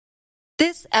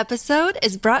This episode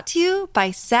is brought to you by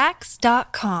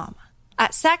Sax.com.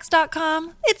 At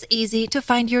Sax.com, it's easy to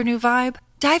find your new vibe.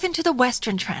 Dive into the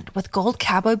Western trend with gold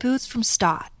cowboy boots from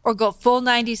Stott, or go full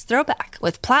 90s throwback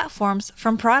with platforms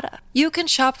from Prada. You can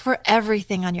shop for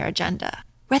everything on your agenda,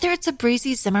 whether it's a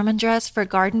breezy Zimmermann dress for a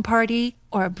garden party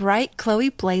or a bright Chloe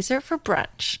blazer for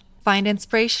brunch. Find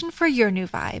inspiration for your new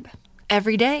vibe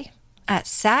every day at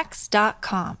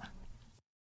Sax.com.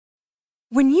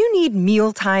 When you need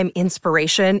mealtime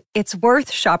inspiration, it's worth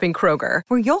shopping Kroger,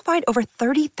 where you'll find over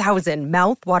 30,000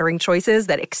 mouth-watering choices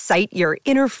that excite your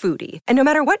inner foodie. And no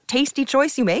matter what tasty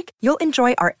choice you make, you'll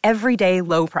enjoy our everyday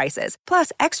low prices,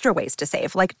 plus extra ways to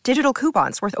save, like digital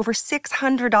coupons worth over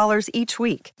 $600 each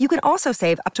week. You can also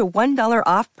save up to $1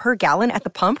 off per gallon at the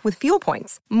pump with fuel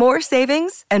points. More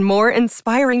savings and more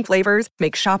inspiring flavors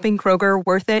make shopping Kroger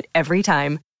worth it every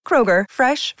time. Kroger,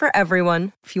 fresh for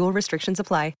everyone. Fuel restrictions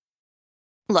apply.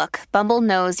 Look, Bumble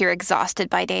knows you're exhausted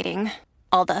by dating.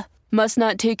 All the, must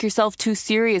not take yourself too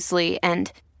seriously, and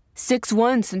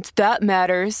 6'1" since that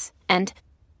matters, and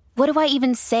what do I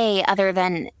even say other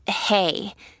than,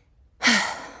 hey?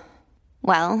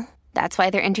 Well, that's why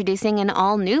they're introducing an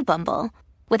all-new Bumble,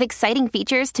 with exciting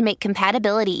features to make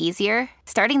compatibility easier,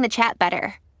 starting the chat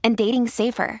better, and dating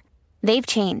safer. They've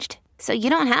changed, so you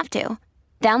don't have to.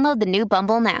 Download the new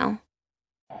Bumble now.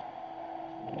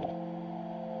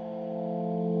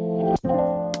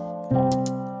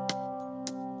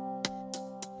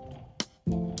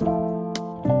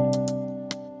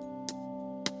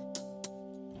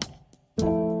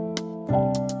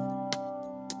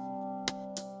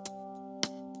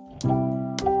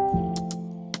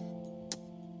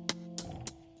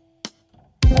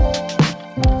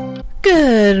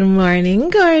 Good morning,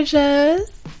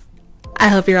 gorgeous. I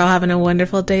hope you're all having a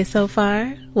wonderful day so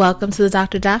far. Welcome to the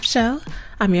Dr. Daff Show.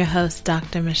 I'm your host,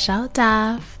 Dr. Michelle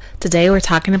Daff. Today we're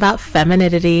talking about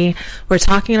femininity. We're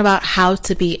talking about how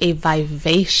to be a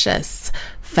vivacious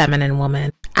feminine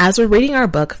woman. As we're reading our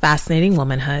book, Fascinating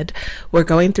Womanhood, we're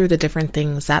going through the different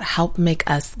things that help make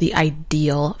us the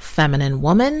ideal feminine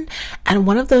woman. And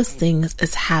one of those things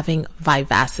is having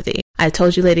vivacity. I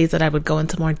told you ladies that I would go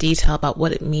into more detail about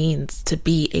what it means to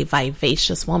be a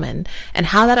vivacious woman and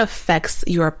how that affects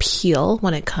your appeal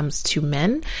when it comes to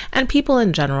men and people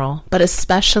in general, but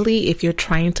especially if you're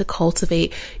trying to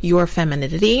cultivate your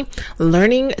femininity.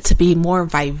 Learning to be more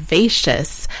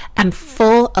vivacious and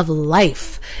full of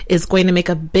life is going to make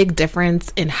a big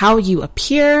difference in how you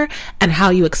appear and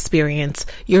how you experience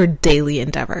your daily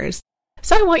endeavors.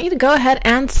 So I want you to go ahead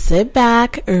and sit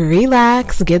back,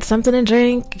 relax, get something to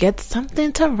drink, get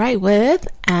something to write with,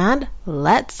 and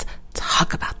let's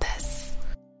talk about this.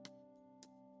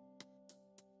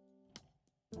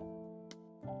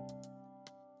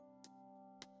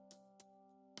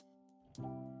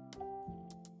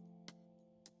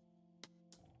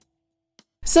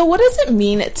 So what does it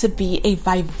mean to be a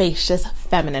vivacious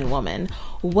feminine woman?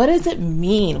 What does it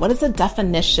mean? What is the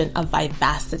definition of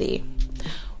vivacity?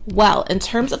 Well, in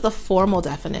terms of the formal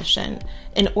definition,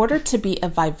 in order to be a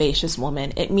vivacious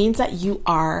woman, it means that you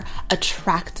are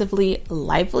attractively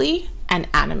lively and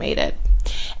animated.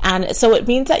 And so it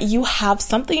means that you have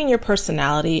something in your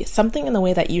personality, something in the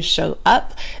way that you show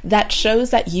up that shows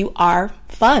that you are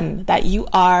fun, that you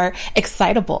are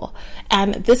excitable.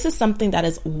 And this is something that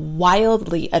is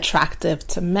wildly attractive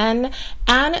to men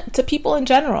and to people in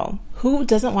general. Who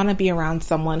doesn't want to be around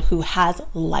someone who has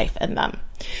life in them?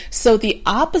 So the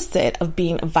opposite of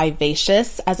being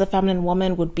vivacious as a feminine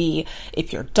woman would be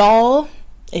if you're dull,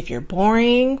 if you're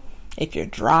boring, if you're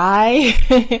dry.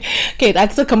 Okay,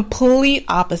 that's the complete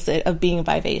opposite of being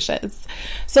vivacious.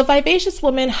 So vivacious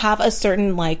women have a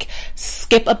certain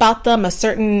skip about them, a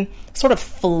certain sort of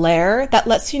flair that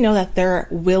lets you know that they're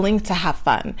willing to have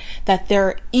fun, that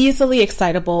they're easily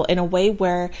excitable in a way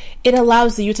where it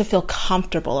allows you to feel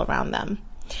comfortable around them.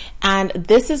 And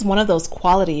this is one of those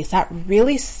qualities that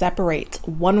really separates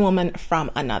one woman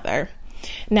from another.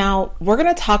 Now, we're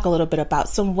going to talk a little bit about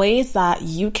some ways that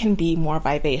you can be more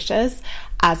vivacious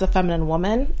as a feminine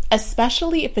woman,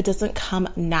 especially if it doesn't come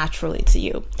naturally to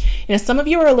you. You know, some of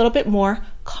you are a little bit more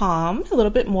calm, a little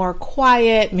bit more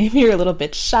quiet, maybe you're a little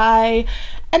bit shy,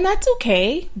 and that's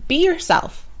okay. Be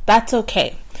yourself. That's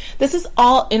okay. This is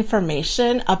all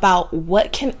information about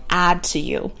what can add to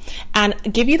you and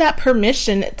give you that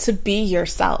permission to be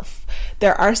yourself.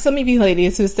 There are some of you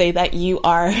ladies who say that you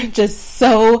are just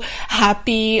so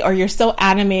happy, or you're so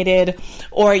animated,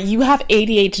 or you have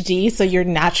ADHD, so you're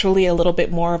naturally a little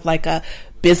bit more of like a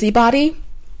busybody.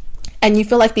 and you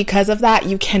feel like because of that,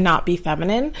 you cannot be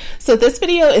feminine. So this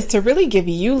video is to really give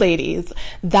you ladies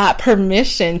that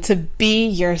permission to be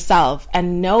yourself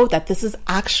and know that this is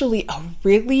actually a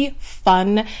really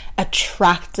fun,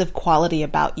 attractive quality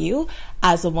about you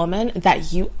as a woman,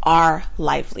 that you are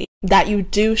lively, that you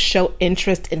do show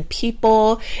interest in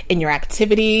people, in your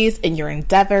activities, in your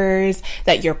endeavors,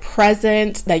 that you're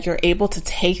present, that you're able to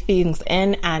take things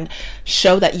in and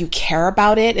show that you care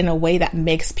about it in a way that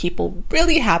makes people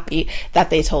really happy that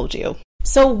they told you.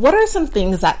 So what are some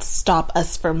things that stop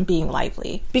us from being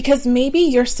lively? Because maybe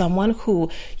you're someone who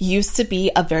used to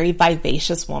be a very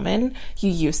vivacious woman.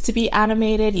 You used to be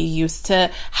animated. You used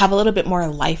to have a little bit more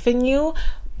life in you,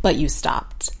 but you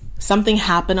stopped. Something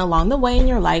happened along the way in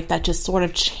your life that just sort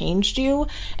of changed you.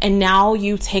 And now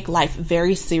you take life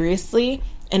very seriously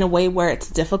in a way where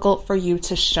it's difficult for you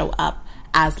to show up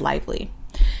as lively.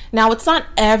 Now, it's not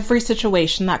every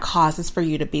situation that causes for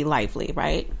you to be lively,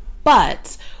 right?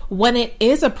 But when it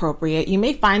is appropriate, you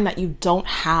may find that you don't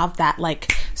have that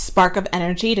like spark of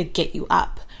energy to get you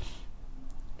up.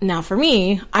 Now, for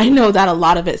me, I know that a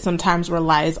lot of it sometimes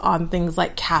relies on things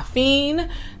like caffeine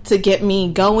to get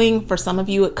me going. For some of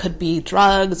you, it could be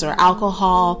drugs or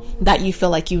alcohol that you feel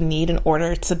like you need in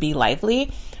order to be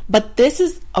lively. But this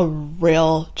is a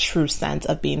real true sense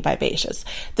of being vivacious.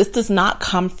 This does not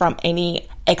come from any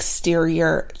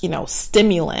exterior,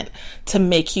 stimulant to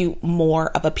make you more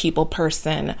of a people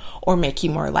person or make you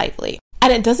more lively.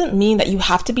 And it doesn't mean that you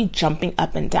have to be jumping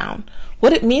up and down.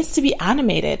 What it means to be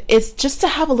animated is just to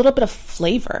have a little bit of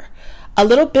flavor, a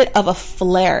little bit of a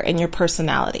flair in your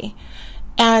personality.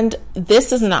 And this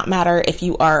does not matter if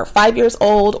you are 5 years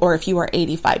old or if you are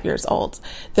 85 years old.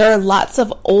 There are lots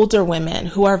of older women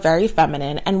who are very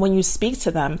feminine, and when you speak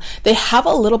to them, they have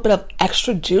a little bit of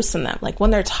extra juice in them. Like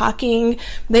when they're talking,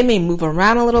 they may move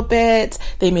around a little bit,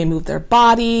 they may move their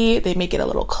body, they may get a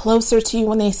little closer to you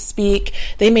when they speak,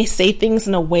 they may say things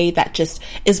in a way that just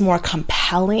is more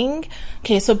compelling.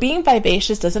 Okay, so being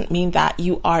vivacious doesn't mean that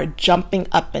you are jumping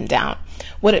up and down.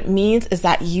 What it means is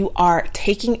that you are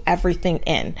taking everything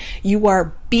in. You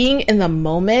are being in the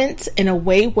moment in a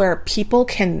way where people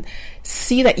can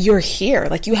see that you're here,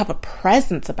 like you have a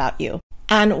presence about you.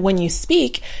 And when you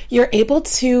speak, you're able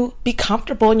to be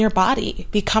comfortable in your body,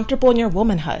 be comfortable in your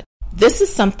womanhood. This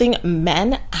is something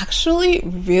men actually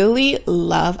really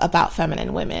love about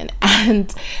feminine women,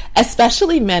 and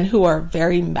especially men who are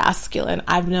very masculine.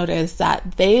 I've noticed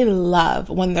that they love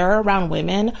when they're around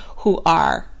women who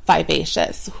are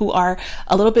vivacious, who are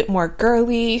a little bit more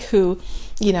girly, who,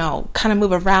 kind of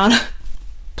move around,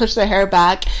 push their hair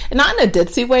back, and not in a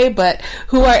ditzy way, but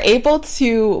who are able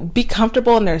to be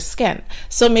comfortable in their skin.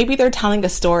 So maybe they're telling a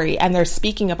story and they're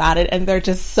speaking about it and they're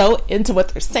just so into what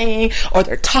they're saying, or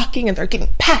they're talking and they're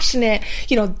getting passionate.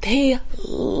 They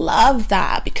love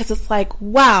that because it's like,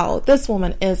 wow, this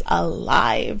woman is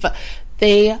alive.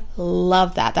 They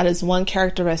love that. That is one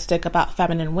characteristic about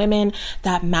feminine women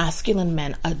that masculine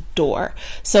men adore.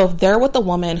 So if they're with a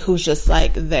woman who's just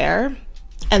like there,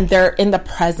 and they're in the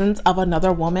presence of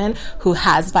another woman who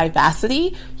has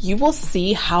vivacity, you will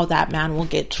see how that man will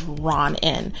get drawn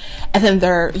in. And then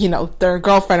their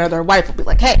girlfriend or their wife will be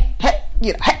like, hey, hey.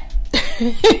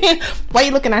 Why are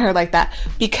you looking at her like that?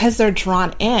 Because they're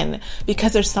drawn in,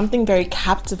 because there's something very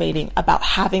captivating about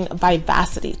having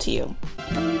vivacity to you.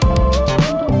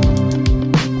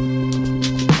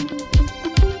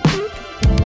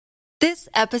 This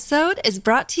episode is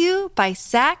brought to you by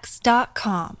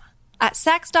Sax.com. At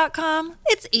Sax.com,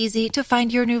 it's easy to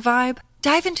find your new vibe.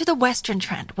 Dive into the Western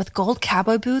trend with gold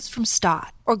cowboy boots from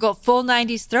Stott, or go full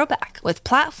 90s throwback with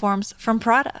platforms from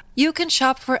Prada. You can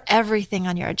shop for everything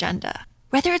on your agenda,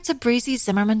 whether it's a breezy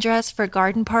Zimmermann dress for a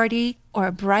garden party or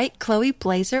a bright Chloe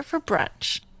blazer for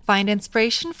brunch. Find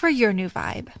inspiration for your new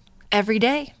vibe every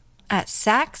day at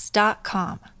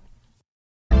Sax.com.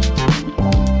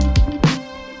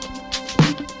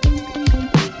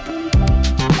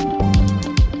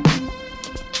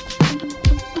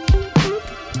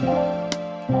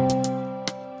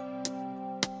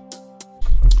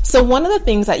 So one of the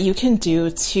things that you can do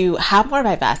to have more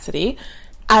vivacity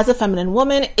as a feminine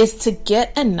woman is to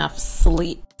get enough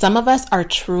sleep. Some of us are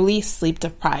truly sleep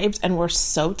deprived and we're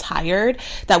so tired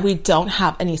that we don't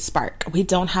have any spark. We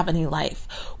don't have any life.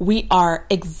 We are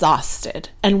exhausted.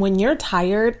 And when you're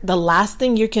tired, the last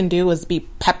thing you can do is be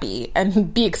peppy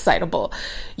and be excitable.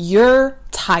 You're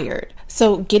tired.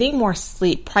 So getting more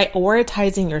sleep,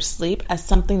 prioritizing your sleep as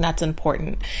something that's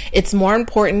important. It's more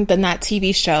important than that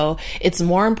TV show. It's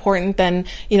more important than,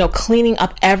 cleaning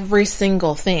up every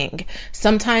single thing.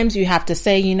 Sometimes you have to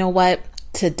say, you know what?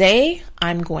 Today,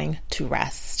 I'm going to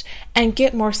rest. and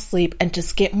get more sleep and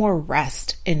just get more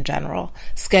rest in general.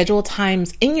 Schedule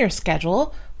times in your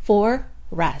schedule for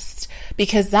rest,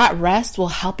 because that rest will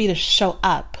help you to show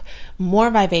up more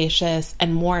vivacious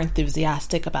and more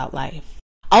enthusiastic about life.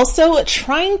 Also,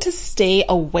 trying to stay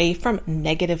away from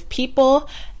negative people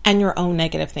and your own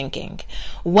negative thinking.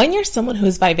 When you're someone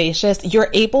who's vivacious, you're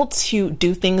able to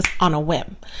do things on a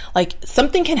whim. Like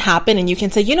something can happen and you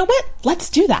can say, you know what, let's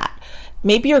do that.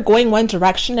 Maybe you're going one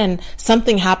direction and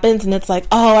something happens and it's like,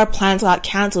 oh, our plans got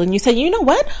canceled. And you say, you know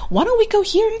what? Why don't we go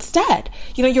here instead?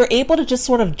 You know, you're able to just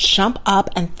sort of jump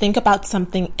up and think about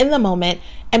something in the moment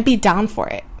and be down for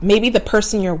it. Maybe the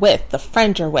person you're with, the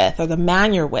friend you're with, or the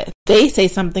man you're with, they say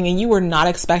something and you were not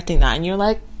expecting that. And you're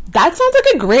like, that sounds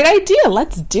like a great idea.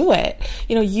 Let's do it.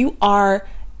 You know, you are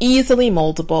easily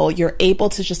moldable. You're able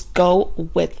to just go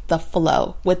with the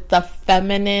flow, with the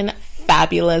feminine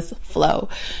fabulous flow.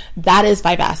 That is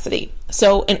vivacity.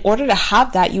 So in order to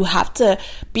have that, you have to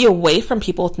be away from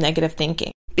people with negative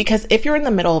thinking. Because if you're in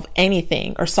the middle of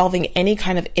anything or solving any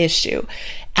kind of issue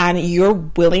and you're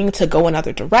willing to go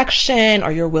another direction,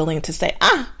 or you're willing to say,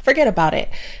 forget about it,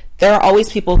 there are always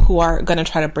people who are going to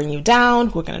try to bring you down,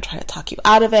 who are going to try to talk you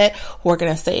out of it, who are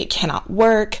going to say it cannot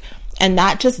work. And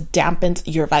that just dampens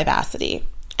your vivacity.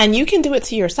 And you can do it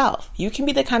to yourself. You can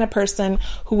be the kind of person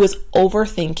who is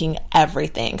overthinking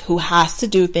everything, who has to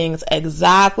do things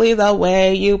exactly the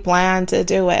way you plan to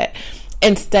do it,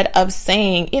 instead of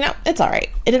saying, you know, it's all right.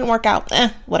 It didn't work out.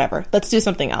 Whatever. Let's do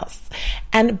something else.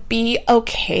 And be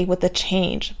okay with the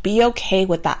change. Be okay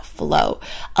with that flow.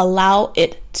 Allow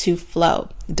it to flow.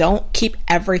 Don't keep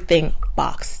everything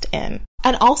boxed in.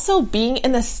 And also being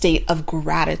in the state of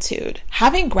gratitude.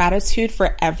 Having gratitude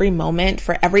for every moment,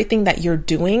 for everything that you're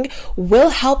doing, will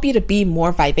help you to be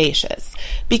more vivacious,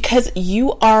 because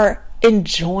you are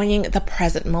enjoying the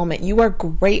present moment. You are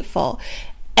grateful.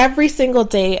 Every single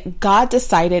day, God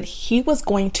decided He was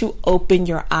going to open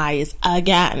your eyes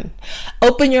again.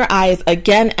 Open your eyes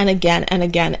again and again and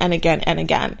again and again and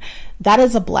again. That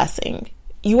is a blessing.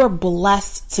 You are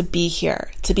blessed to be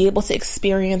here, to be able to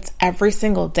experience every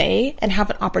single day and have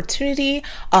an opportunity,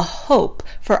 a hope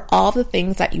for all the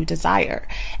things that you desire.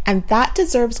 And that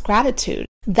deserves gratitude.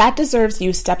 That deserves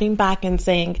you stepping back and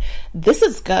saying, this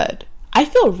is good. I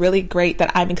feel really great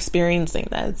that I'm experiencing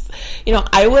this. You know,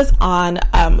 I was on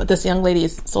this young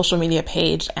lady's social media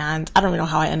page, and I don't even know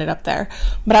how I ended up there,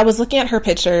 but I was looking at her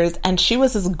pictures and she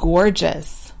was this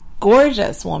gorgeous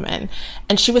woman.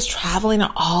 And she was traveling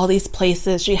to all these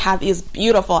places. She had these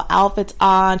beautiful outfits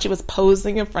on. She was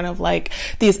posing in front of like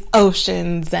these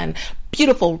oceans and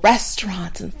beautiful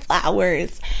restaurants and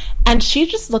flowers. And she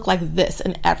just looked like this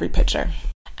in every picture.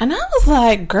 And I was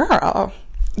like, girl,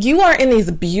 you are in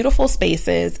these beautiful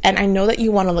spaces, and I know that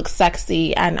you want to look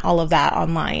sexy and all of that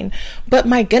online, but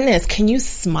my goodness, can you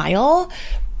smile?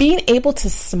 Being able to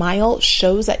smile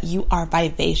shows that you are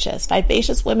vivacious.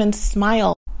 Vivacious women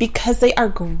smile because they are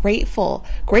grateful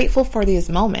for these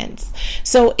moments.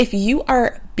 So if you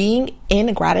are being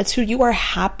in gratitude, you are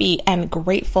happy and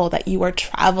grateful that you are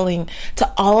traveling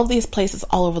to all of these places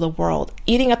all over the world,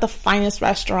 eating at the finest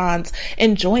restaurants,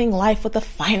 enjoying life with the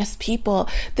finest people.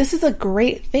 This is a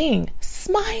great thing.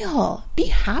 Smile. Be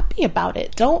happy about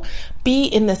it. Don't be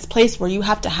in this place where you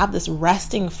have to have this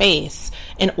resting face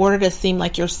in order to seem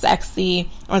like you're sexy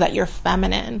or that you're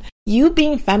feminine. You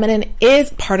being feminine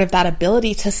is part of that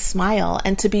ability to smile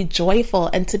and to be joyful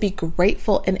and to be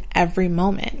grateful in every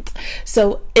moment.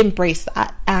 So embrace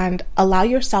that and allow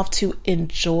yourself to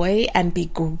enjoy and be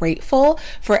grateful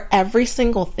for every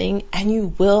single thing, and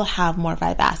you will have more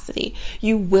vivacity.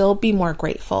 You will be more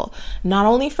grateful, not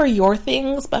only for your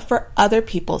things, but for other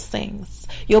people's things.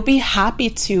 You'll be happy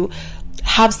to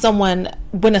have someone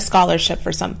win a scholarship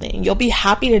for something. You'll be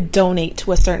happy to donate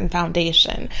to a certain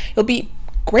foundation. You'll be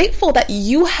grateful that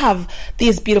you have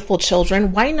these beautiful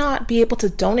children. Why not be able to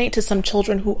donate to some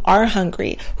children who are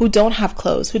hungry, who don't have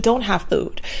clothes, who don't have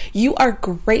food? You are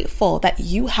grateful that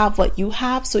you have what you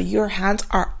have, so your hands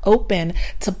are open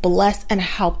to bless and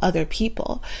help other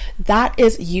people. That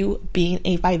is you being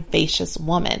a vivacious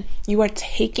woman. You are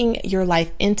taking your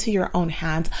life into your own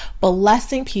hands,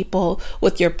 blessing people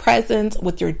with your presence,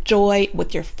 with your joy,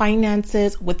 with your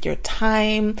finances, with your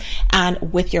time,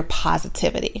 and with your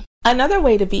positivity. Another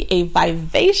way to be a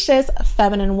vivacious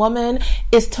feminine woman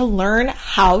is to learn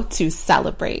how to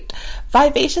celebrate.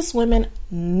 Vivacious women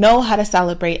know how to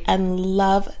celebrate and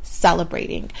love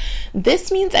celebrating.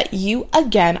 This means that you,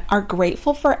 again, are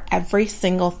grateful for every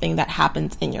single thing that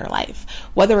happens in your life,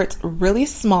 whether it's really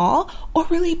small or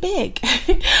really big.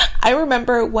 I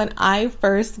remember when I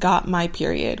first got my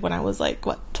period when I was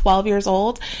 12 years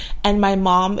old, and my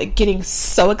mom getting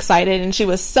so excited, and she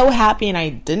was so happy, and I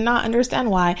did not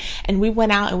understand why. And we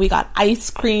went out and we got ice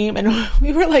cream, and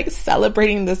we were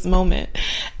celebrating this moment.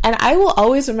 And I will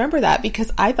always remember that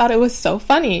because I thought it was so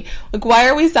funny. Why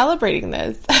are we celebrating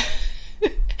this?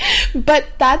 But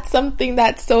that's something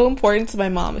that's so important to my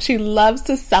mom. She loves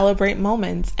to celebrate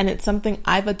moments, and it's something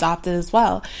I've adopted as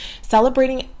well.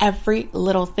 Celebrating every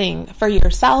little thing for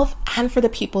yourself and for the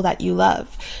people that you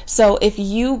love. So if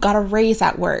you got a raise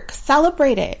at work,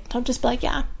 celebrate it. Don't just be like,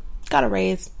 yeah, got a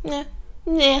raise.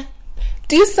 Nah.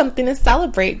 Do something to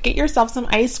celebrate. Get yourself some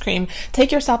ice cream.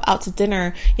 Take yourself out to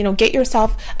dinner. Get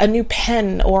yourself a new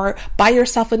pen or buy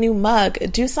yourself a new mug.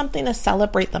 Do something to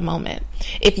celebrate the moment.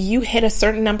 If you hit a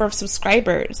certain number of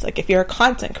subscribers, if you're a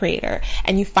content creator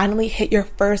and you finally hit your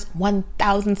first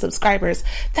 1,000 subscribers,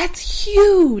 that's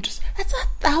huge. That's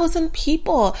 1,000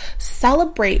 people.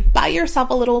 Celebrate. Buy yourself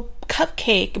a little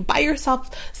cupcake. Buy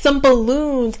yourself some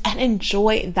balloons and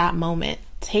enjoy that moment.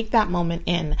 Take that moment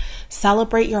in.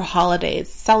 Celebrate your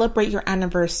holidays. Celebrate your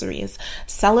anniversaries.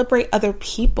 Celebrate other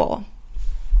people.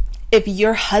 If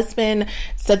your husband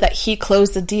said that he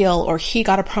closed a deal, or he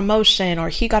got a promotion, or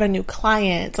he got a new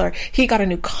client, or he got a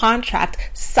new contract,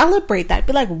 celebrate that.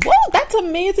 Be like, whoa, that's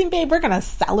amazing, babe. We're going to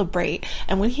celebrate.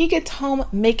 And when he gets home,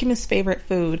 make him his favorite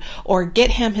food or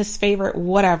get him his favorite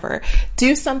whatever.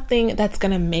 Do something that's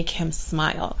going to make him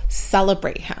smile.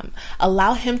 Celebrate him.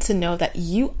 Allow him to know that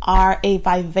you are a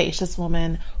vivacious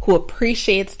woman who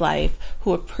appreciates life,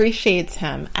 who appreciates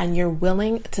him, and you're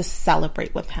willing to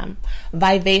celebrate with him.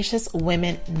 Vivacious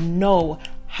women know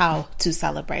how to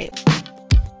celebrate.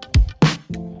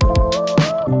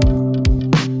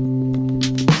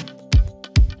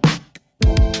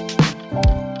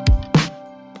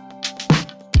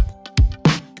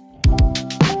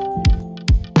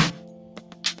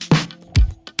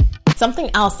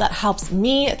 Something else that helps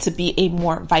me to be a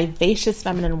more vivacious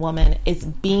feminine woman is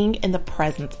being in the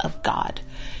presence of God.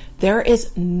 There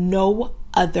is no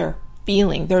other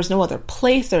feeling, there's no other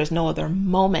place, there's no other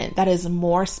moment that is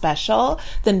more special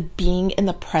than being in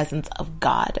the presence of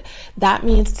God. That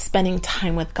means spending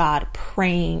time with God,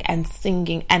 praying and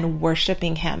singing and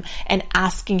worshiping Him and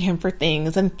asking Him for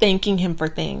things and thanking Him for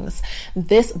things.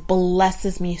 This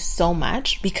blesses me so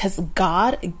much because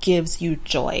God gives you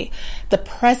joy. The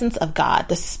presence of God,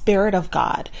 the Spirit of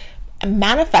God,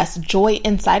 manifests joy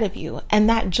inside of you, and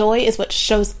that joy is what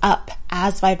shows up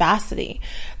as vivacity.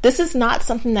 This is not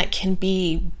something that can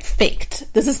be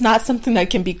faked. This is not something that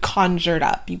can be conjured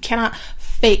up. You cannot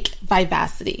fake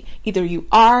vivacity. Either you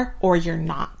are or you're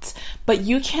not, but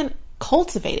you can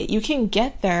cultivate it. You can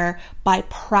get there by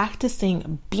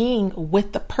practicing being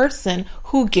with the person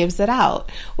who gives it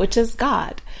out, which is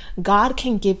God. God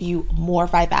can give you more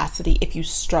vivacity if you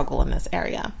struggle in this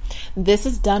area. This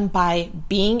is done by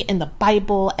being in the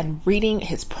Bible and reading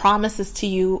His promises to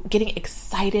you, getting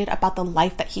excited about the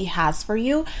life that He has for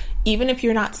you, even if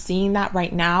you're not seeing that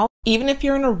right now, even if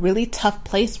you're in a really tough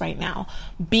place right now,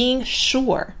 being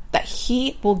sure that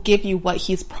He will give you what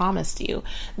He's promised you.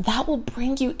 That will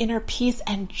bring you inner peace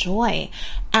and joy.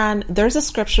 And there's a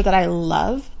scripture that I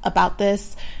love about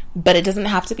this, but it doesn't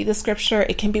have to be the scripture.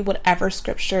 It can be whatever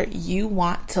scripture you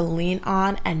want to lean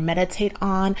on and meditate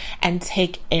on and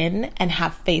take in and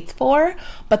have faith for.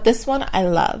 But this one I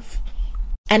love.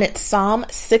 And it's Psalm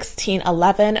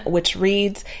 16:11, which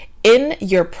reads, "In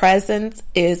your presence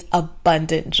is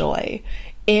abundant joy."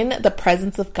 In the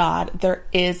presence of God, there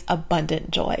is abundant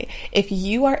joy. If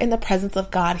you are in the presence of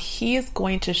God, He is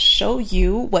going to show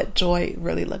you what joy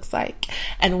really looks like.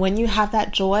 And when you have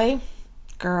that joy,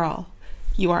 girl,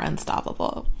 you are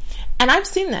unstoppable. And I've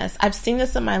seen this. I've seen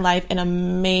this in my life in a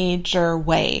major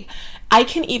way. I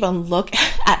can even look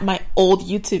at my old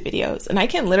YouTube videos and I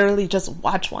can literally just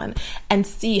watch one and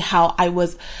see how I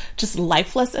was just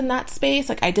lifeless in that space.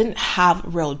 Like I didn't have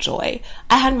real joy.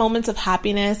 I had moments of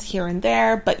happiness here and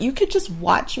there, but you could just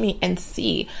watch me and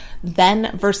see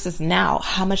then versus now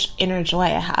how much inner joy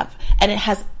I have. And it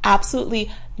has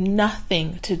absolutely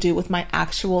nothing to do with my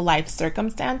actual life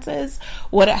circumstances.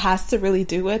 What it has to really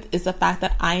do with is the fact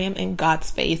that I am in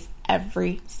God's face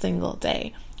every single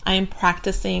day. I am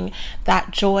practicing that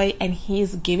joy, and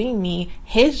He's giving me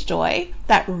His joy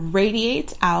that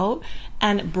radiates out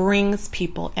and brings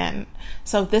people in.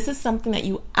 So this is something that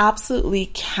you absolutely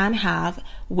can have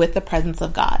with the presence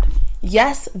of God.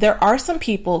 Yes, there are some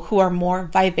people who are more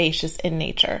vivacious in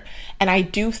nature. And I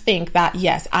do think that,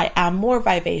 yes, I am more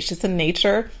vivacious in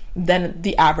nature than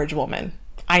the average woman.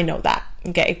 I know that.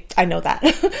 Okay. I know that.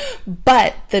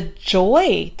 But the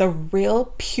joy, the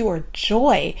real pure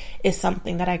joy, is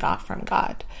something that I got from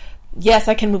God. Yes,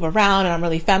 I can move around and I'm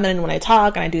really feminine when I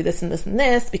talk and I do this and this and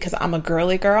this because I'm a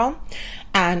girly girl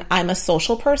and I'm a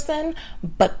social person.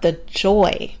 But the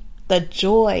joy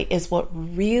is what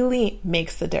really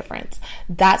makes the difference.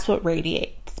 That's what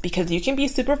radiates. Because you can be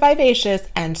super vivacious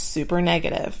and super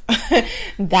negative.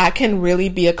 That can really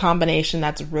be a combination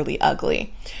that's really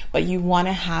ugly. But you want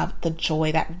to have the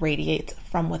joy that radiates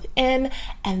from within,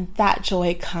 and that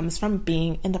joy comes from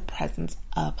being in the presence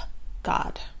of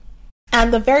God.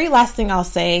 And the very last thing I'll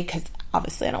say, because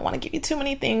obviously I don't want to give you too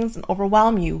many things and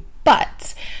overwhelm you,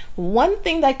 but one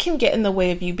thing that can get in the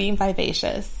way of you being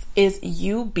vivacious is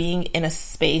you being in a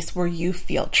space where you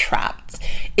feel trapped.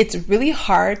 It's really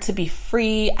hard to be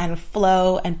free and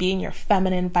flow and be in your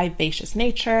feminine, vivacious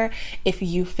nature if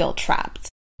you feel trapped.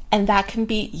 And that can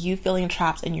be you feeling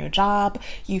trapped in your job,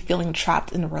 you feeling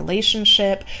trapped in a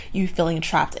relationship, you feeling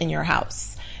trapped in your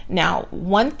house. Now,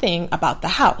 one thing about the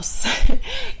house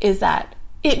is that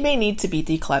it may need to be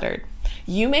decluttered.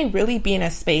 You may really be in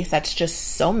a space that's just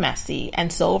so messy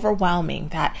and so overwhelming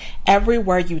that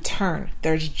everywhere you turn,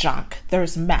 there's junk,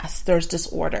 there's mess, there's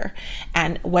disorder.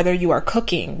 And whether you are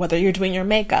cooking, whether you're doing your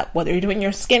makeup, whether you're doing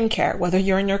your skincare, whether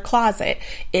you're in your closet,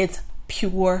 it's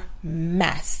pure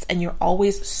mess. And you're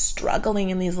always struggling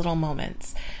in these little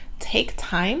moments. Take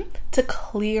time to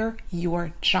clear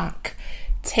your junk.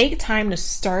 Take time to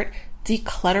start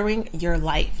decluttering your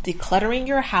life, decluttering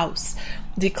your house,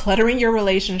 decluttering your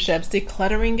relationships,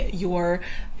 decluttering your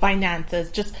finances,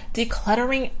 just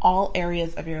decluttering all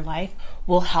areas of your life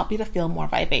will help you to feel more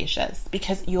vivacious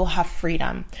because you'll have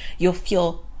freedom. You'll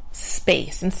feel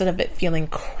space instead of it feeling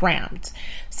cramped.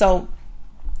 So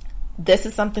this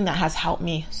is something that has helped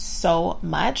me so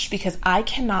much because I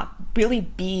cannot really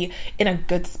be in a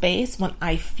good space when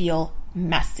I feel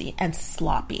messy and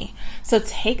sloppy. So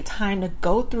take time to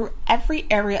go through every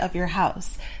area of your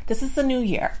house. This is the new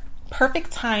year.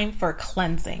 Perfect time for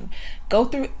cleansing. Go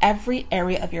through every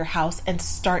area of your house and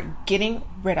start getting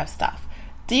rid of stuff.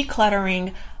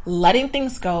 Decluttering, letting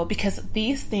things go, because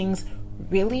these things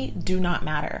really do not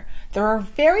matter. There are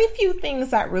very few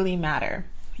things that really matter.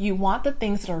 You want the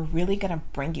things that are really going to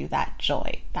bring you that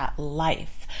joy, that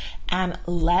life, and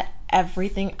let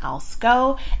everything else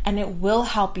go, and it will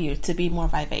help you to be more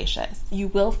vivacious. You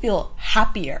will feel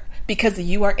happier because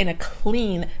you are in a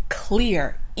clean,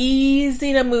 clear,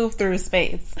 easy to move through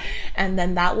space, and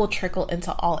then that will trickle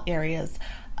into all areas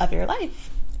of your life.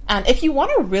 And if you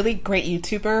want a really great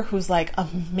YouTuber who's like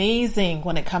amazing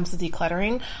when it comes to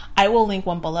decluttering, I will link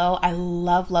one below. I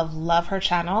love, love, love her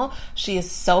channel. She is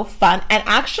so fun. And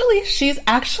actually, she's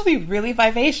actually really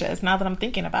vivacious now that I'm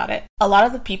thinking about it. A lot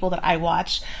of the people that I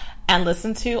watch and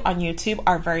listen to on YouTube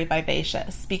are very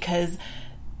vivacious because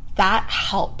that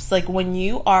helps. Like when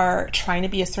you are trying to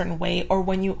be a certain way or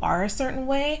when you are a certain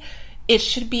way, it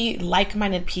should be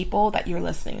like-minded people that you're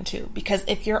listening to. Because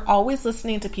if you're always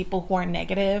listening to people who are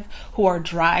negative, who are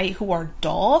dry, who are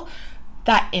dull,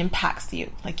 that impacts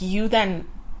you. Like you then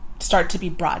start to be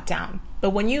brought down.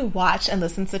 But when you watch and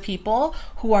listen to people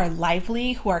who are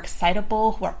lively, who are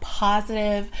excitable, who are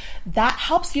positive, that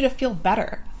helps you to feel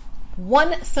better.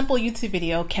 One simple YouTube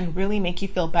video can really make you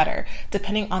feel better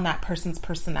depending on that person's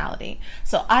personality.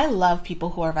 So I love people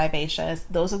who are vivacious.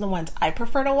 Those are the ones I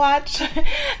prefer to watch.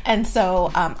 And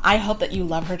so I hope that you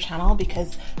love her channel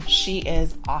because she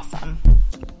is awesome.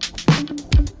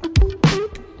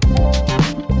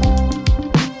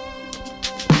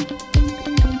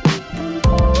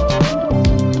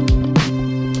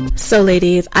 So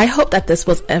ladies, I hope that this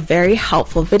was a very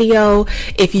helpful video.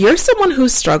 If you're someone who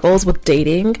struggles with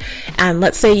dating and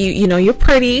let's say you're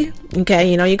pretty,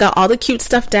 okay, you got all the cute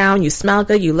stuff down, you smell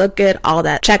good, you look good, all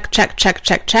that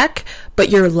check, but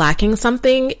you're lacking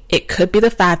something, it could be the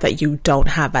fact that you don't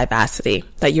have vivacity,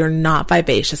 that you're not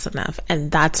vivacious enough. And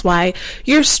that's why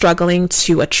you're struggling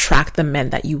to attract the men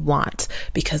that you want,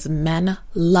 because men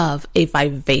love a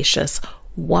vivacious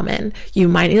woman. You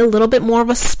might need a little bit more of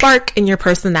a spark in your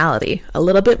personality, a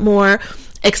little bit more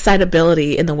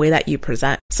excitability in the way that you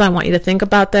present. So I want you to think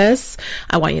about this.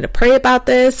 I want you to pray about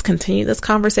this, continue this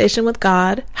conversation with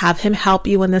God, have him help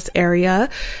you in this area,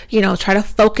 try to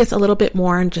focus a little bit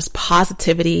more on just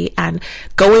positivity and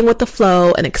going with the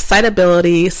flow and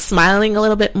excitability, smiling a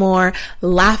little bit more,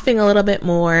 laughing a little bit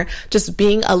more, just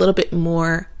being a little bit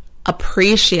more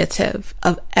appreciative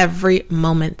of every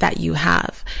moment that you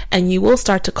have, and you will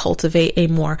start to cultivate a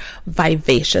more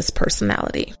vivacious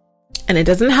personality. And it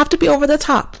doesn't have to be over the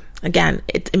top. Again,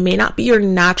 it may not be your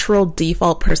natural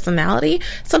default personality.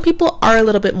 Some people are a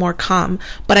little bit more calm,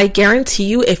 but I guarantee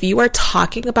you, if you are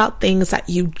talking about things that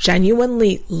you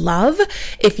genuinely love,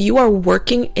 if you are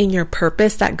working in your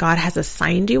purpose that God has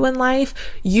assigned you in life,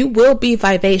 you will be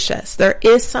vivacious. There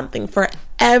is something for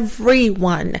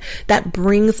everyone that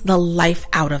brings the life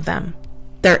out of them.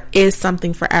 There is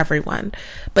something for everyone.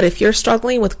 But if you're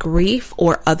struggling with grief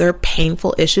or other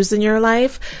painful issues in your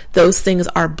life, those things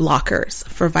are blockers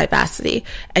for vivacity,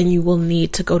 and you will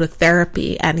need to go to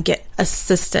therapy and get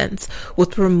assistance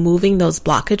with removing those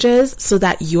blockages so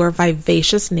that your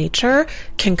vivacious nature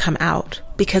can come out,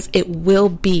 because it will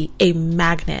be a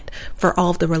magnet for all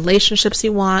of the relationships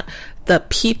you want, the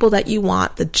people that you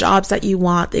want, the jobs that you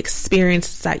want, the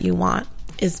experiences that you want.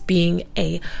 Is being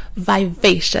a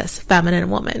vivacious feminine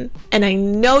woman. And I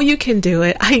know you can do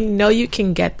it. I know you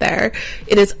can get there.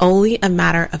 It is only a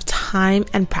matter of time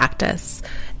and practice.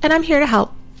 And I'm here to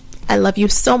help. I love you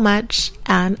so much.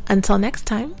 And until next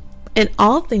time, in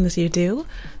all things you do,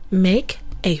 make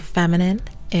a feminine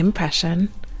impression.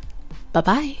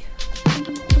 Bye-bye.